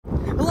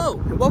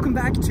Hello, and welcome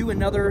back to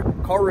another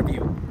car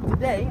review.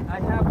 Today,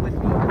 I have with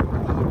me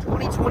the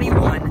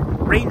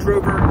 2021 Range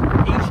Rover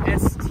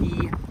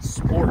HST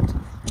Sport.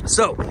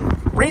 So,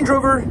 Range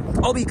Rover,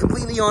 I'll be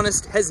completely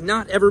honest, has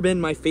not ever been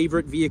my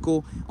favorite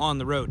vehicle on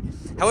the road.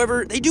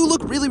 However, they do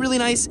look really, really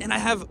nice, and I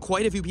have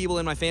quite a few people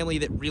in my family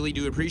that really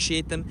do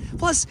appreciate them.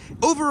 Plus,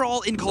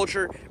 overall in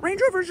culture,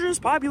 Range Rovers are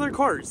just popular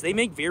cars. They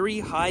make very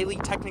highly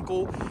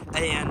technical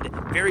and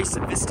very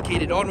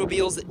sophisticated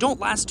automobiles that don't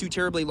last too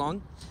terribly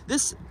long.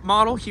 This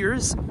model here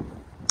is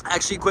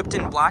actually equipped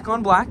in black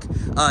on black,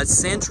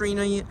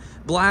 Santorini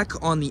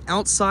black on the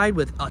outside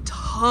with a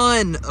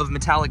ton of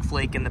metallic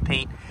flake in the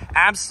paint.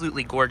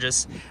 Absolutely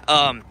gorgeous.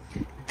 And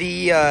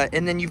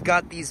then you've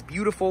got these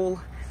beautiful,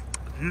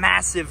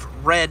 massive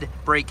red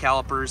brake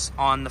calipers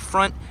on the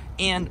front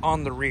and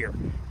on the rear.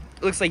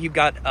 It looks like you've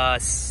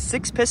got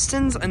 6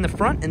 pistons in the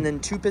front and then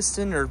 2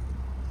 piston or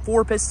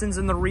 4 pistons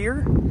in the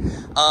rear.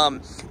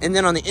 And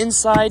then on the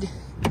inside,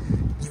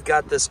 you've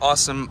got this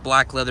awesome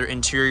black leather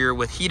interior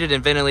with heated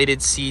and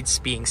ventilated seats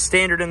being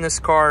standard in this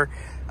car.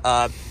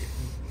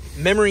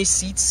 Memory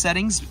seat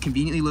settings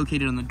conveniently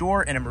located on the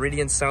door, and a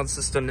Meridian sound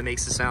system that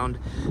makes the sound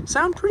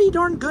pretty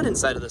darn good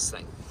inside of this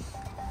thing.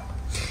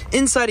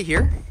 Inside of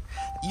here,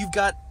 you've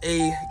got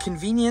a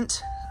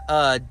convenient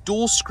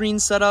dual screen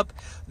setup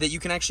that you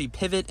can actually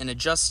pivot and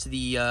adjust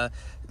the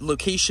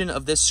location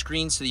of this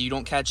screen so that you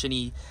don't catch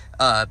any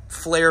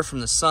flare from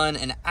the sun.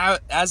 And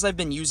as I've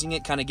been using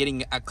it, kind of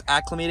getting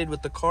acclimated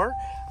with the car,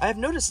 I have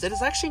noticed that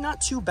it's actually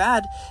not too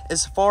bad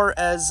as far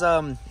as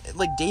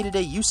like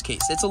day-to-day use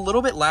case. It's a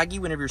little bit laggy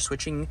whenever you're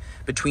switching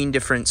between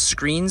different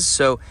screens,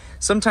 so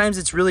sometimes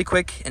it's really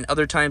quick and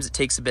other times it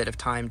takes a bit of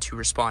time to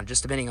respond,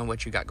 just depending on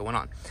what you got going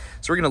on.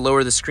 So we're going to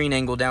lower the screen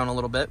angle down a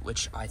little bit,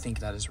 which I think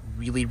that is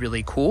really,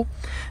 really cool.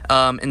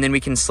 And then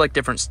we can select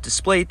different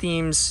display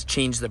themes,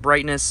 change the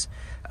brightness.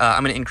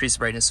 I'm going to increase the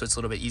brightness so it's a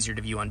little bit easier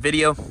to view on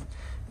video.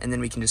 And then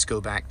we can just go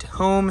back to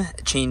home,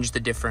 change the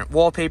different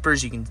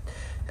wallpapers. You can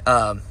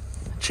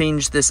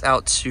change this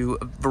out to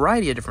a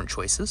variety of different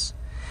choices.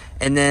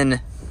 And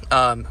then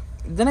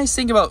the nice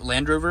thing about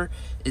Land Rover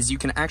is you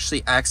can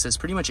actually access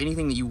pretty much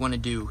anything that you want to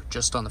do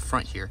just on the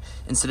front here,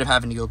 instead of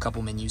having to go a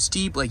couple menus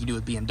deep like you do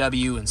with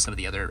BMW and some of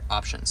the other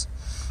options.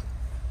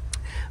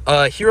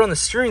 Here on the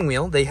steering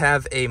wheel, they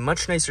have a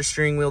much nicer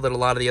steering wheel that a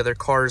lot of the other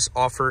cars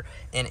offer,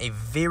 and a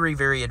very,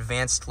 very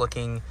advanced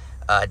looking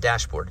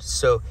dashboard.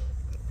 So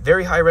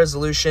very high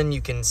resolution.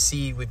 You can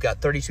see we've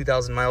got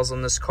 32,000 miles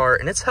on this car,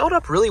 and it's held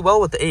up really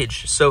well with the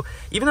age. So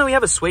even though we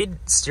have a suede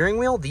steering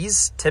wheel,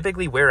 these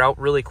typically wear out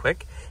really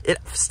quick. It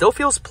still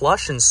feels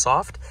plush and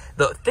soft.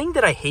 The thing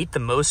that I hate the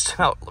most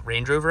about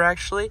Range Rover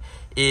actually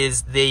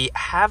is they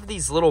have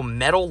these little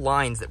metal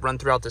lines that run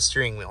throughout the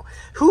steering wheel.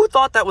 Who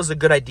thought that was a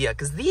good idea?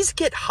 Because these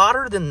get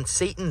hotter than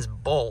Satan's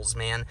balls,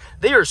 man.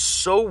 They are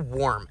so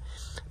warm.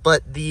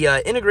 But the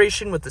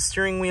integration with the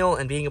steering wheel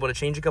and being able to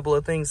change a couple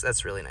of things,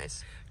 that's really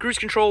nice. Cruise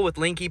control with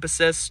lane keep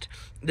assist.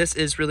 This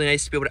is really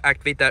nice to be able to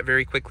activate that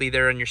very quickly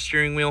there on your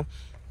steering wheel.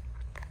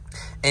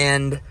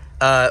 And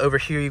over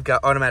here you've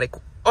got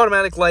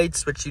automatic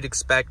lights, which you'd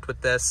expect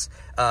with this.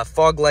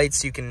 Fog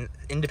lights, you can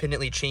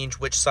independently change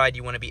which side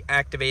you want to be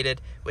activated,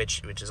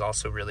 which is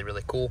also really,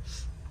 really cool.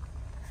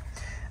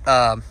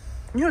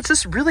 You know, it's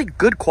just really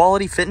good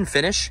quality fit and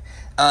finish.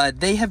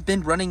 They have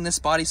been running this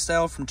body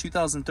style from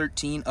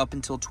 2013 up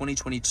until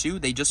 2022.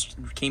 They just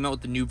came out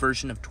with the new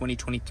version of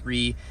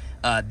 2023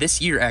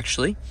 this year,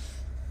 actually.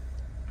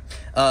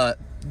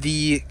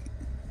 These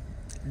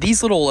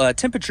little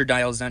temperature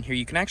dials down here,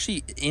 you can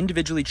actually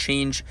individually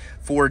change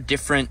for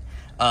different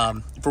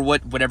for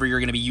whatever you're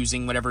going to be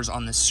using, whatever's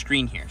on the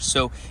screen here.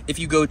 So if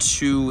you go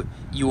to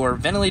your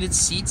ventilated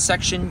seat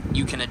section,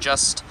 you can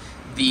adjust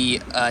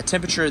the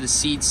temperature of the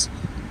seats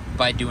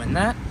by doing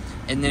that.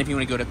 And then if you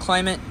want to go to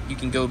climate, you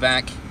can go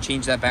back,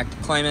 change that back to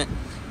climate,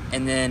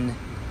 and then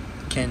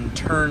can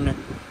turn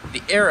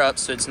the air up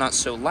so it's not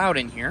so loud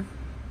in here.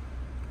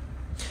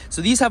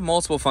 So these have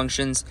multiple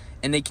functions,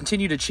 and they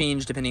continue to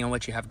change depending on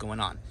what you have going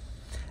on.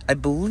 I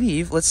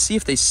believe, let's see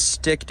if they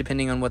stick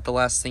depending on what the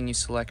last thing you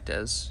select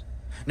is.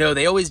 No,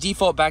 they always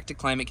default back to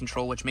climate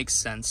control, which makes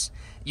sense.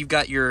 You've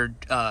got your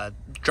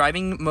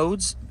driving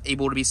modes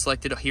able to be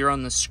selected here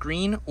on the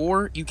screen,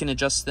 or you can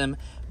adjust them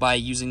by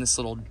using this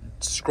little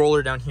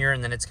scroller down here,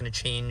 and then it's going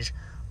to change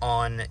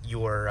on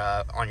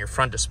your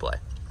front display.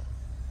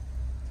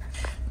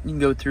 You can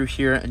go through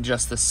here and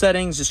adjust the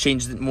settings, just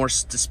change more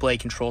display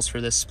controls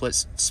for this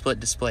split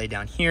display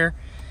down here.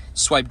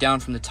 Swipe down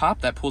from the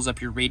top, that pulls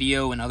up your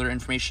radio and other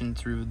information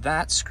through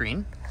that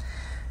screen.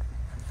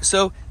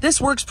 So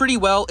this works pretty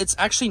well. It's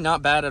actually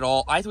not bad at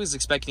all. I was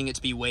expecting it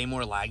to be way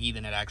more laggy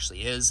than it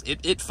actually is.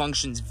 It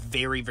functions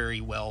very,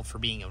 very well for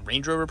being a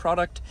Range Rover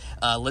product.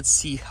 Let's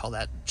see how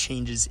that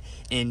changes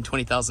in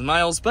 20,000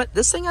 miles. But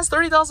this thing has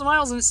 30,000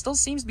 miles and it still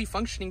seems to be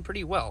functioning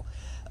pretty well.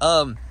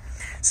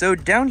 So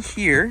down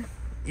here,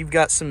 you've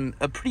got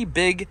a pretty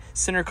big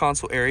center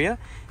console area.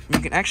 You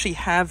can actually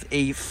have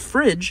a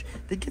fridge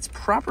that gets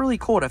properly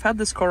cold. I've had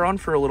this car on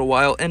for a little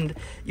while, and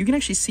you can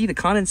actually see the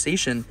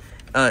condensation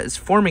is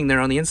forming there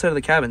on the inside of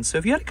the cabin. So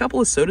if you had a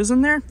couple of sodas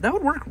in there, that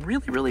would work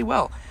really, really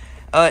well.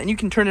 And you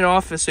can turn it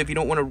off, so if you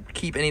don't want to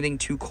keep anything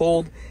too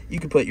cold, you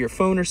can put your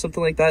phone or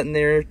something like that in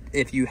there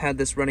if you had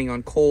this running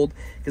on cold,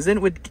 because then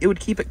it would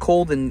keep it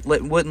cold and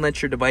wouldn't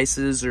let your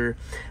devices or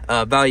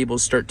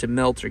valuables start to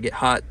melt or get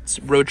hot. It's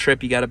a road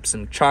trip, you got up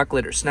some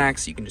chocolate or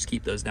snacks, you can just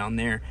keep those down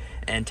there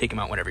and take them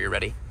out whenever you're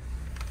ready.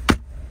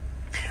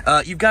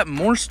 You've got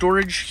more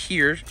storage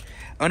here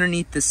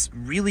underneath this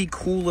really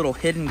cool little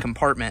hidden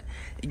compartment.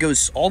 It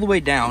goes all the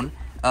way down.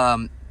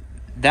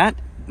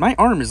 My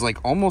arm is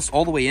like almost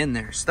all the way in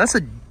there. So that's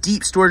a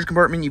deep storage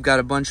compartment. You've got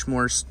a bunch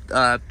more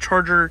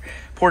charger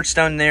ports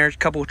down there, a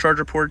couple of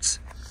charger ports,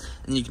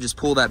 and you can just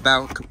pull that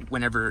back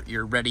whenever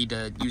you're ready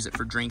to use it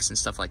for drinks and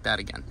stuff like that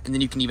again. And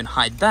then you can even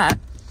hide that.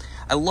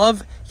 I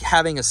love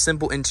having a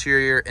simple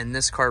interior, and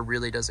this car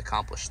really does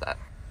accomplish that.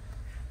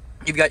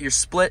 You've got your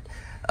split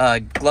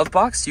glove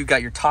box. You've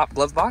got your top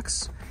glove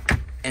box,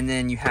 and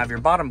then you have your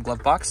bottom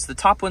glove box. The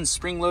top one's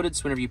spring-loaded,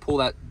 so whenever you pull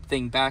that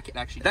thing back, it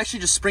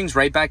actually just springs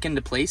right back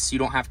into place. You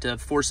don't have to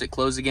force it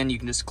closed again. You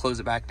can just close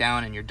it back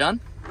down and you're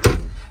done.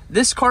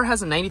 This car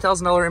has a $90,000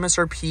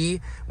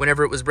 MSRP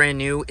whenever it was brand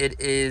new. It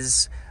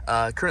is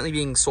currently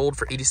being sold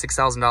for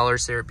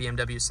 $86,000 there at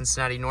BMW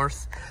Cincinnati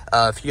North.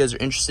 If you guys are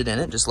interested in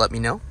it, just let me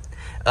know.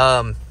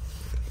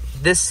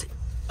 This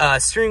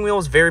steering wheel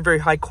is very, very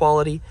high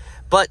quality,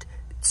 but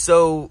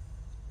so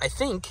I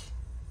think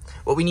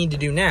what we need to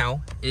do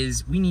now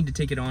is we need to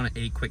take it on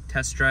a quick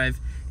test drive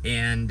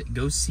and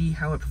go see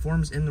how it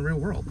performs in the real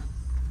world.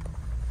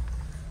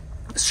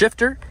 The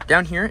shifter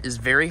down here is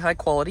very high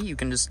quality. You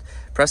can just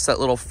press that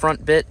little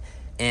front bit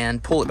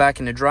and pull it back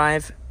into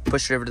drive,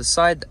 push it over to the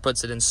side, that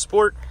puts it in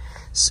sport,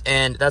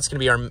 and that's going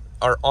to be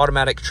our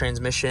automatic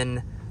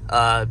transmission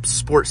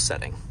sport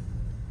setting.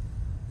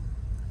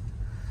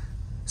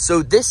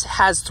 So this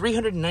has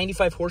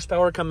 395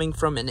 horsepower coming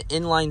from an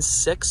inline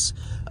 6,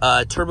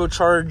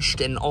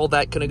 turbocharged and all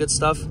that kind of good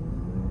stuff.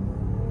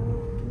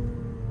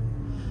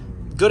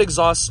 Good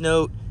exhaust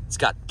note. It's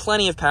got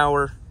plenty of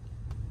power.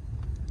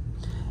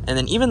 And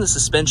then even the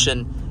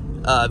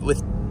suspension,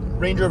 with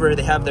Range Rover,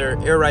 they have their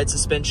air ride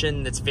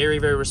suspension that's very,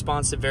 very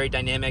responsive, very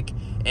dynamic,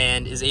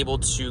 and is able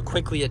to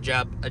quickly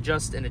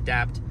adjust and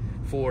adapt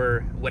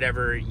for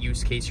whatever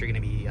use case you're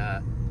going to be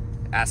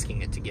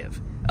asking it to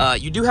give.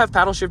 You do have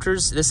paddle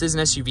shifters. This is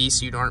an SUV,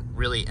 so you aren't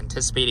really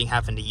anticipating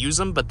having to use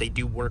them, but they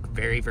do work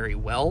very, very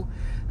well.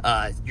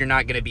 You're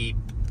not going to be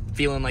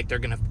feeling like they're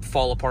going to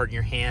fall apart in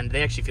your hand.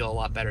 They actually feel a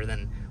lot better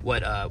than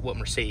what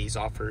Mercedes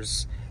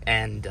offers,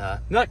 and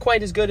not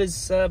quite as good as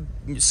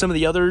some of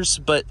the others,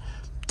 but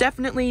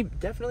definitely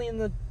in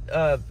the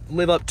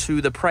live up to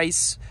the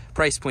price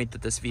point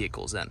that this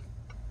vehicle's in.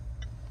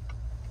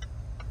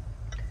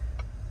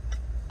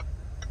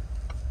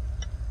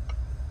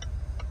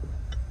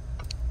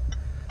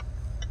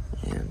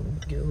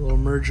 And get a little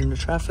merge into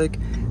traffic.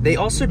 They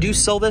also do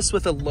sell this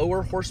with a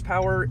lower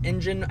horsepower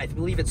engine. I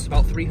believe it's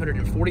about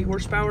 340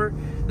 horsepower.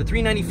 The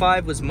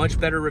 395 was much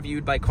better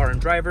reviewed by Car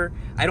and Driver.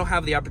 I don't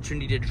have the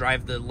opportunity to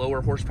drive the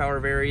lower horsepower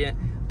variant,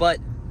 but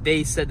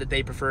they said that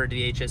they preferred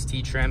the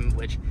HST trim,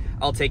 which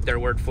I'll take their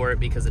word for it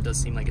because it does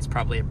seem like it's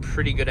probably a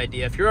pretty good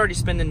idea. If you're already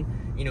spending,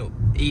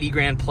 80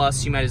 grand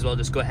plus, you might as well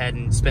just go ahead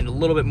and spend a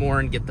little bit more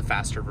and get the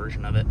faster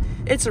version of it.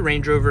 It's a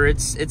Range Rover.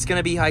 It's going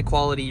to be high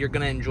quality. You're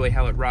going to enjoy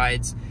how it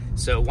rides.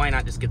 So why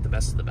not just get the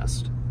best of the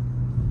best?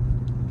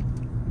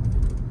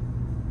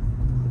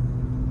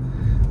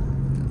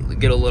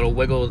 Get a little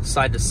wiggle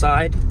side to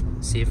side.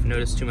 See if you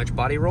notice too much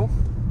body roll.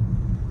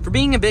 For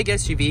being a big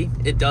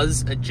SUV, it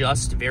does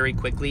adjust very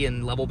quickly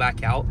and level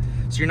back out.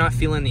 So you're not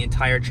feeling the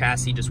entire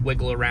chassis just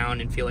wiggle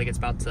around and feel like it's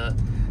about to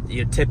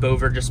tip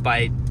over just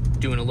by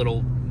doing a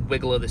little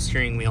wiggle of the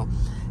steering wheel.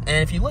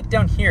 And if you look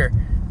down here,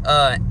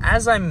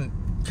 as I'm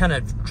kind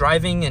of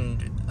driving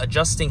and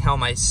adjusting how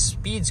my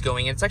speed's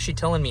going, it's actually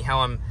telling me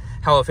how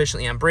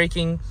efficiently I'm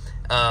braking,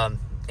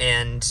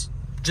 and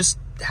just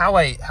how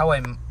I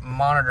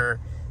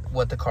monitor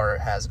what the car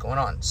has going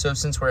on. So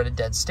since we're at a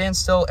dead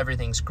standstill,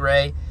 everything's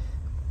gray.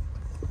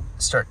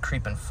 Start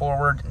creeping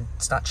forward, and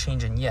it's not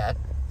changing yet.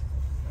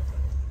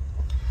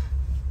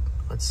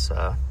 Let's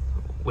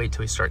wait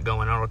till we start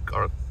going.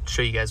 I'll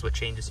show you guys what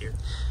changes here.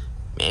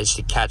 Managed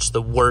to catch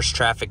the worst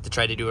traffic to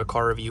try to do a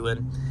car review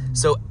in.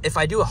 So if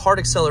I do a hard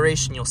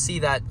acceleration, you'll see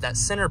that that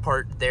center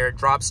part there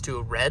drops to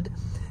a red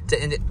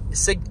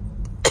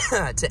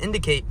to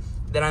indicate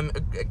that I'm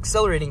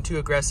accelerating too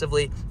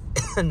aggressively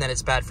and that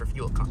it's bad for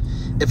fuel economy.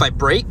 If I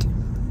brake,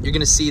 you're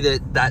gonna see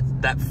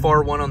that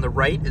far one on the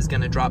right is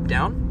gonna drop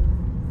down.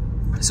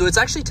 So it's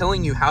actually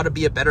telling you how to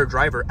be a better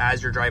driver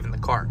as you're driving the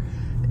car.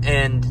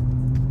 And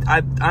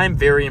I'm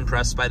very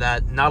impressed by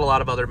that. Not a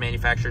lot of other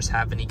manufacturers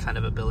have any kind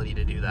of ability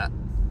to do that.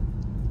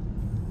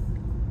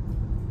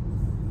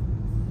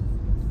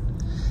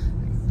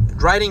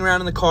 Riding around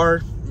in the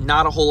car,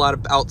 not a whole lot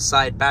of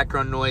outside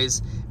background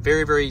noise.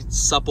 Very, very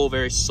supple,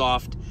 very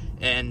soft.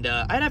 And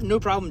I'd have no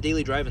problem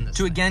daily driving this.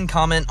 To again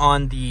comment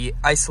on the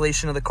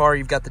isolation of the car,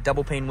 you've got the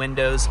double pane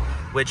windows,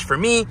 which for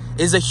me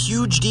is a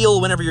huge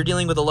deal whenever you're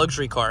dealing with a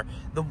luxury car.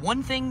 The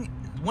one thing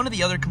one of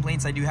the other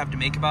complaints I do have to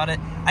make about it,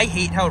 I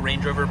hate how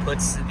Range Rover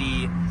puts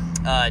the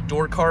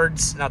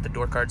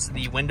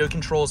the window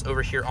controls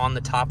over here on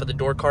the top of the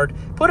door card.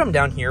 Put them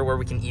down here where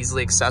we can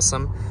easily access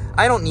them.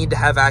 I don't need to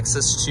have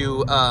access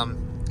to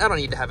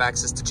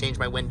change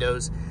my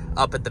windows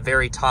up at the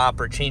very top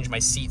or change my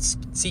seat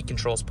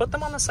controls. Put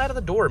them on the side of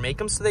the door. Make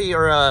them so they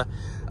are a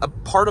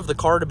part of the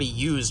car to be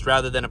used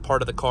rather than a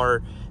part of the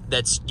car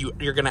that's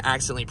you're going to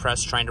accidentally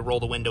press trying to roll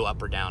the window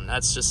up or down.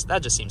 That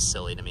just seems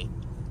silly to me.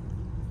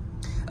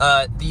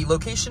 The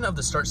location of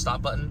the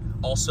start-stop button,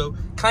 also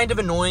kind of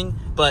annoying,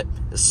 but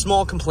a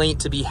small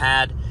complaint to be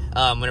had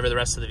whenever the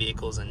rest of the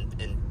vehicle is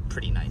in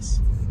pretty nice.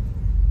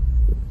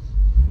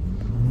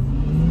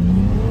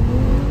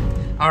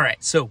 All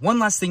right, so one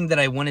last thing that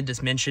I wanted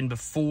to mention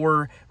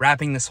before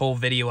wrapping this whole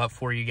video up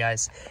for you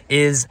guys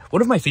is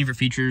one of my favorite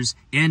features,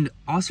 and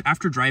also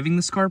after driving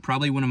this car,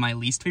 probably one of my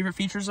least favorite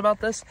features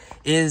about this,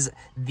 is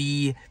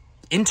the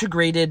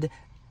integrated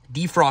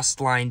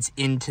defrost lines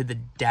into the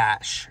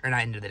dash, or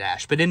not into the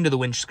dash, but into the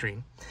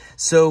windscreen.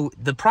 So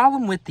the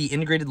problem with the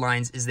integrated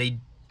lines is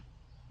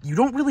you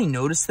don't really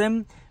notice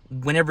them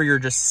whenever you're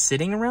just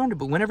sitting around,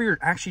 but whenever you're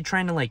actually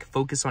trying to like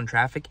focus on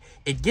traffic,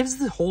 it gives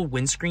the whole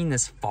windscreen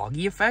this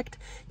foggy effect.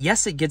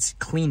 Yes, it gets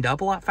cleaned up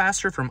a lot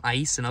faster from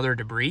ice and other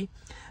debris,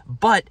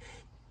 but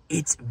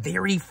it's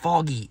very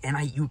foggy,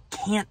 and you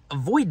can't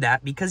avoid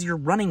that because you're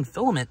running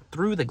filament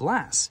through the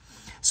glass.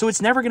 So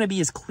it's never going to be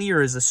as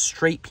clear as a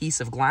straight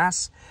piece of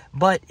glass,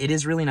 but it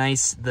is really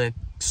nice. The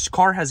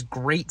car has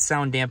great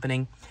sound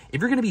dampening.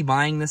 If you're going to be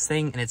buying this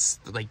thing and it's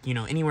like, you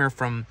know, anywhere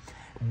from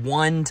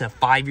 1 to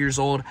 5 years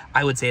old,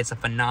 I would say it's a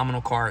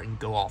phenomenal car and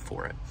go all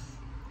for it.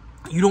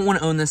 You don't want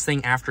to own this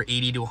thing after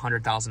 80 to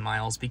 100,000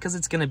 miles because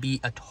it's going to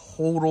be a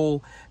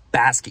total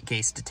basket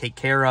case to take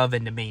care of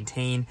and to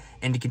maintain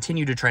and to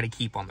continue to try to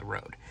keep on the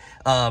road.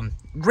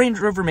 Range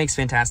Rover makes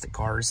fantastic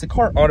cars. The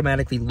car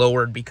automatically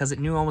lowered because it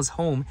knew I was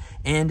home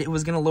and it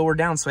was going to lower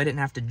down so I didn't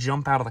have to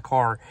jump out of the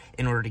car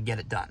in order to get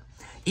it done.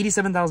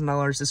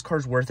 $87,000, this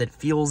car's worth it. It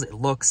feels, it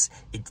looks,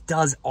 it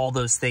does all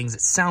those things.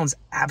 It sounds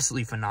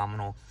absolutely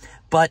phenomenal,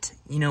 but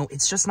you know,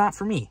 it's just not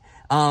for me.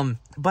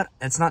 But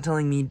that's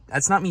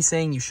not me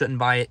saying you shouldn't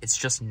buy it. It's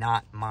just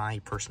not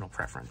my personal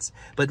preference.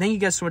 But thank you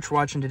guys so much for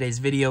watching today's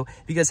video.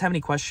 If you guys have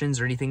any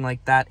questions or anything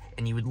like that,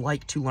 and you would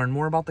like to learn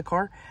more about the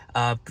car,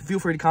 feel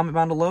free to comment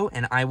down below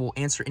and I will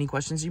answer any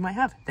questions you might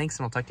have. Thanks,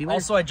 and I'll talk to you later.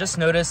 Also, I just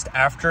noticed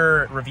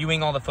after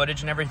reviewing all the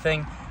footage and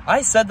everything,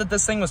 I said that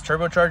this thing was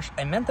turbocharged.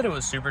 I meant that it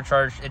was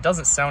supercharged. It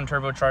doesn't sound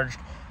turbocharged.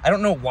 I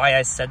don't know why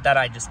I said that.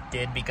 I just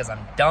did because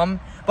I'm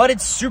dumb, but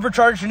it's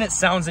supercharged and it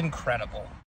sounds incredible.